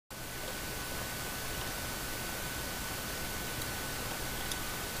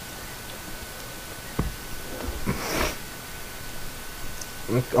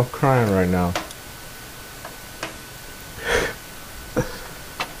I'm crying right now.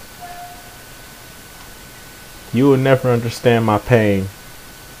 You will never understand my pain.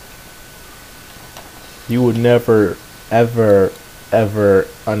 You would never, ever, ever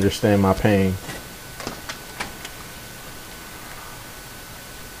understand my pain.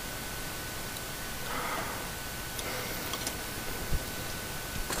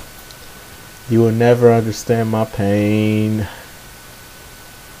 You will never understand my pain.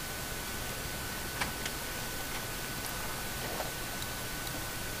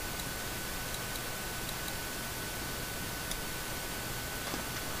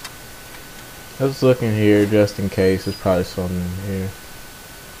 Let's look in here just in case. There's probably something in here.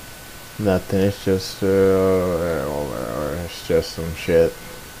 Nothing. It's just some shit.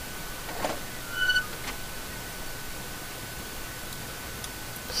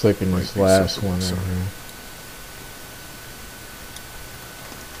 Let's look in this last one in here.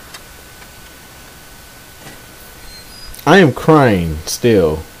 I am crying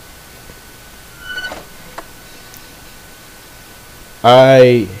still.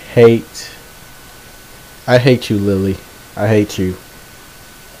 I hate you, Lily. I hate you.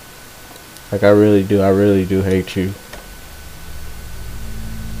 Like, I really do. I really do hate you.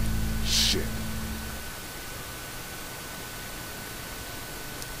 Shit.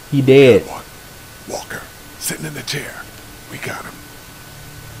 He dead. Walker, sitting in the chair. We got him.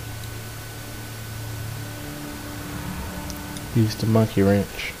 Use the monkey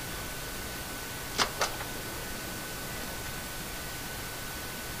wrench.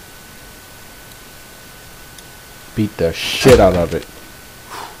 Beat the shit out of it.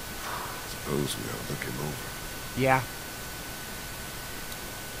 Suppose we ought to look him over. Yeah.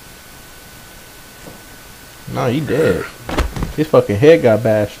 No, he dead. His fucking head got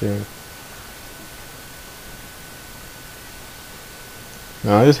bashed in.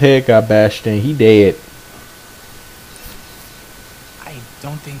 No, his head got bashed in. He dead. I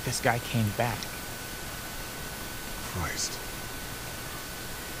don't think this guy came back. Christ.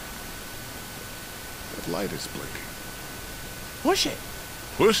 That light is blinking. Push it.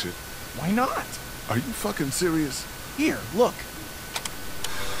 Push it? Why not? Are you fucking serious? Here, look.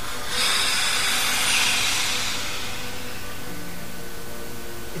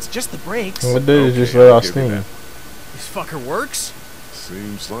 It's just the brakes. What did it just Okay, let I'll off give you steam? that. This fucker works?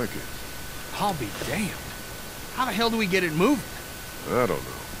 Seems like it. I'll be damned. How the hell do we get it moving? I don't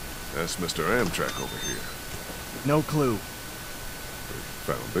know. That's Mr. Amtrak over here. No clue. We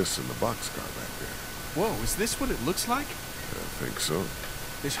found this in the boxcar back there. Whoa, is this what it looks like? I think so.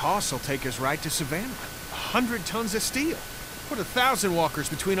 This hoss will take us right to Savannah. 100 tons of steel. Put 1,000 walkers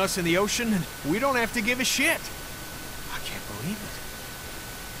between us and the ocean, and we don't have to give a shit. I can't believe it.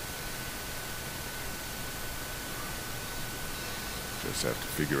 Just have to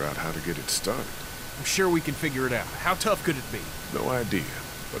figure out how to get it started. I'm sure we can figure it out. How tough could it be? No idea,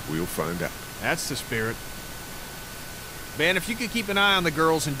 but we'll find out. That's the spirit. Ben, if you could keep an eye on the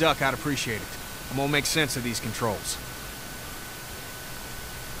girls and Duck, I'd appreciate it. I'm gonna make sense of these controls.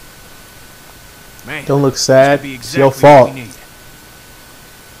 Man, Don't look this sad. could be It's your exactly what fault. we need.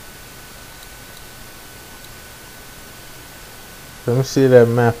 Let me see that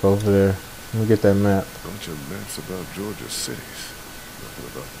map over there. Let me get that map. Bunch of maps about Georgia cities. Nothing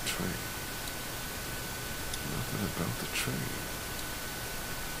about the train. Nothing about the train.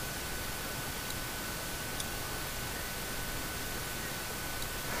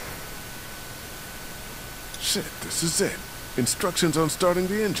 Shit, this is it. Instructions on starting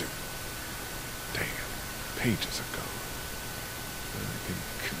the engine. Damn, pages are gone. I can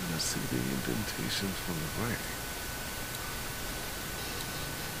kind of see the indentations from the writing.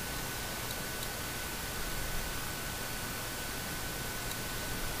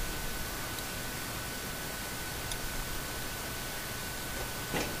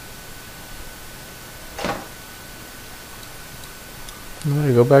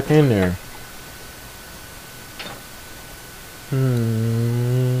 Alright, go back in there.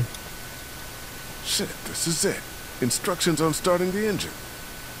 Shit, this is it. Instructions on starting the engine.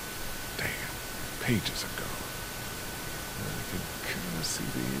 Damn, pages are gone. I can kind of see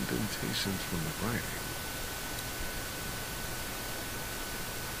the indentations from the writing.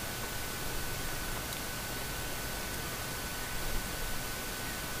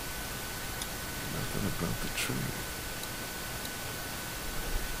 Nothing about the train.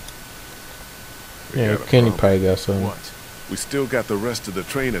 We Yeah, got a Kenny problem. probably got something. What? We still got the rest of the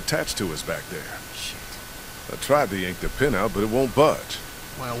train attached to us back there. Shit. I tried to yank the pin out, but it won't budge.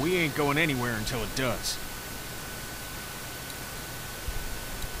 Well, we ain't going anywhere until it does.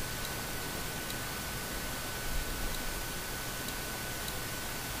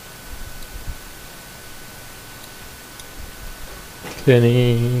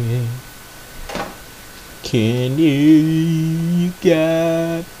 Penny, can you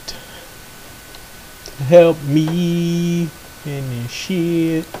got to help me in this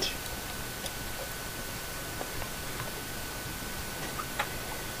shit?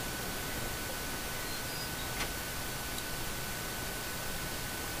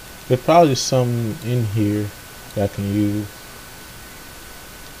 There's probably some in here that I can use.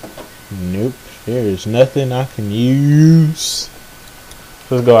 Nope, there is nothing I can use.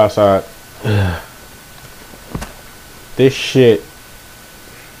 Let's go outside. This shit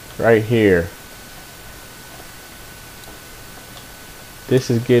right here. This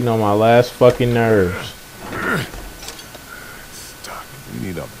is getting on my last fucking nerves. It's stuck. We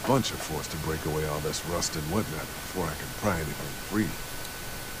need a bunch of force to break away all this rust and whatnot before I can pry anything free.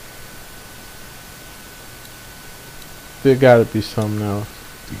 There gotta be something else.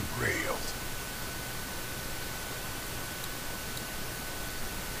 Derailed.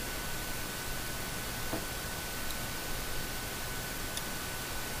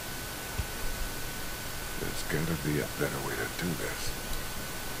 There's gotta be a better way to do this.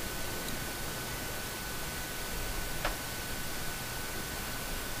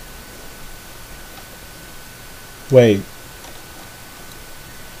 Wait.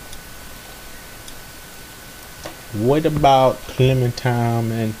 What about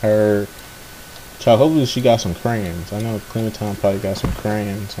Clementine and her child? Hopefully she got some crayons. I know Clementine probably got some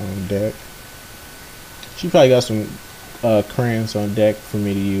crayons on deck. She probably got some crayons on deck for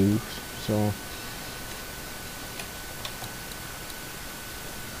me to use. So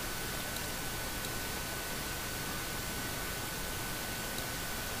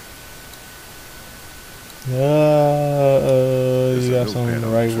you got something to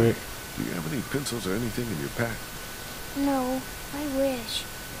write with? Do you have any pencils or anything in your pack? No, I wish.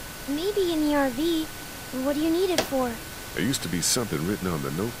 Maybe in the RV. What do you need it for? There used to be something written on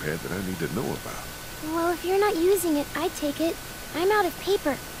the notepad that I need to know about. Well, if you're not using it, I'd take it. I'm out of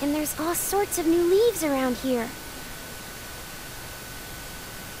paper, and there's all sorts of new leaves around here.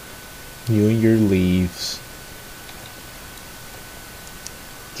 You and your leaves.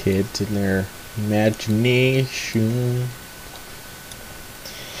 Kids in their imagination.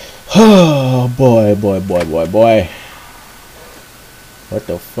 Oh boy, boy, boy, boy, boy. What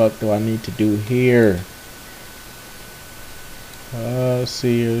the fuck do I need to do here? Let's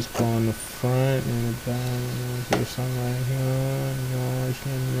see, let's go in the front and the back. There's something right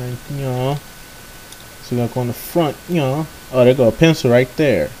here. So we're gonna go in the front, Oh, there go a pencil right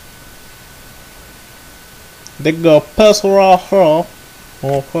there. There go a pencil right here.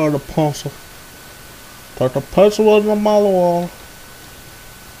 Oh, heard the pencil. Thought the pencil was in the wall.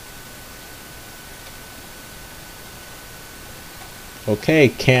 Okay,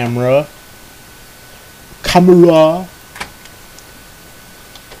 camera. The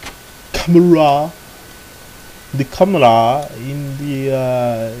camera in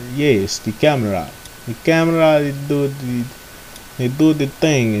the yes, the camera. The camera they do the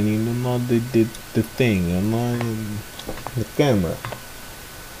thing, and you know they did the thing, you know, the camera.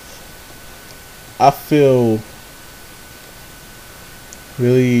 I feel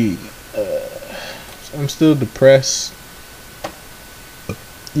really I'm still depressed,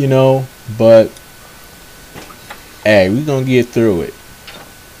 you know, but hey, we gonna get through it.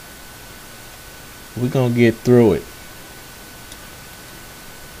 We gonna get through it.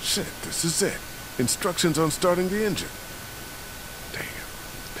 Shit, this is it. Instructions on starting the engine. Damn,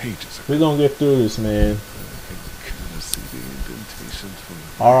 pages are... We gonna get through this, man. I can kind of see the indentations from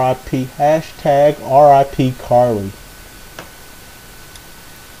the... R.I.P. Hashtag R.I.P. Carly.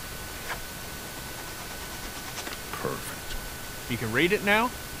 Perfect. You can read it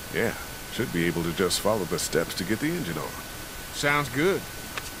now? Yeah, should be able to just follow the steps to get the engine on. Sounds good.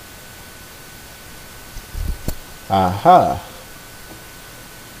 Aha.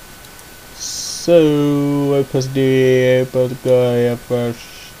 So, we're supposed to do, supposed to go here first.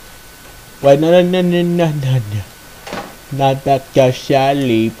 Wait, no. Not back to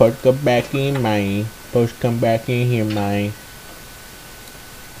Sally. Supposed to go back in, man. Supposed to come back in here, man.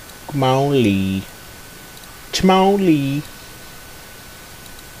 Come on, Lee. Come on, Lee.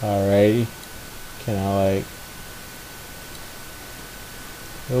 Alrighty. Can I, like...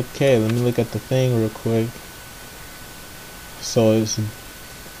 Okay, let me look at the thing real quick. So it's,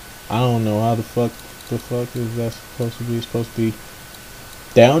 I don't know how the fuck is that supposed to be? It's supposed to be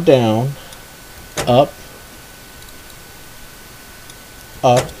down, down, up,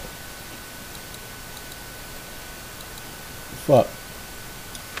 up, fuck.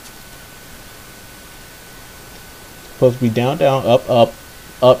 Supposed to be down, down, up, up,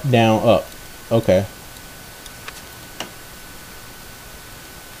 up, down, up. Okay.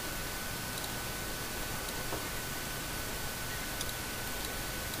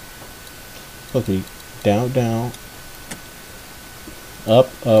 Okay, down, down, up,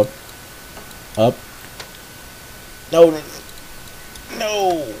 up, up. No,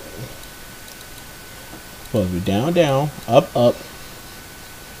 no. Supposed to be down, down, up, up,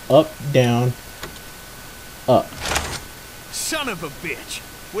 down, up. Son of a bitch!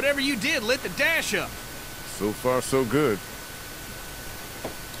 Whatever you did lit the dash up. So far, so good.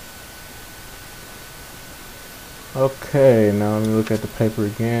 Okay, now let me look at the paper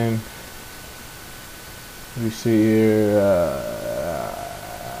again. Let me see here.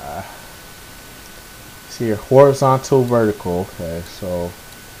 See here, horizontal, vertical. Okay, so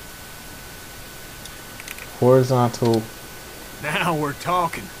horizontal. Now we're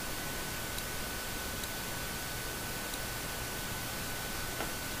talking.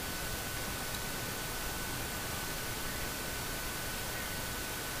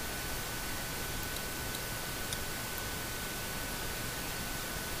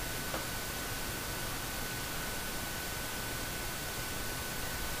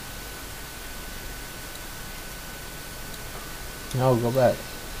 No, go back.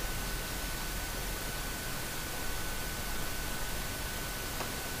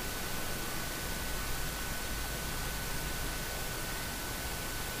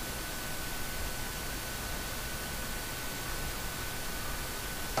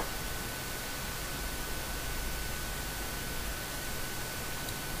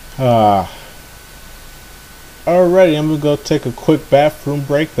 Alrighty, I'm gonna go take a quick bathroom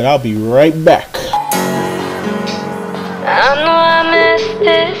break, but I'll be right back. I know I messed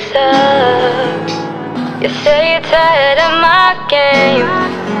this up. You say you're tired of my game.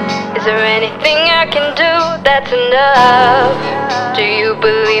 Is there anything I can do that's enough? Do you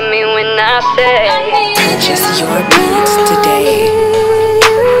believe me when I say purchase your beats today?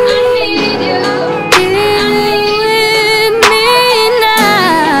 I need you. With me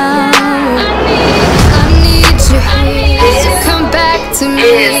now. I need you. So come back to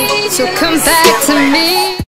me. So come back to me.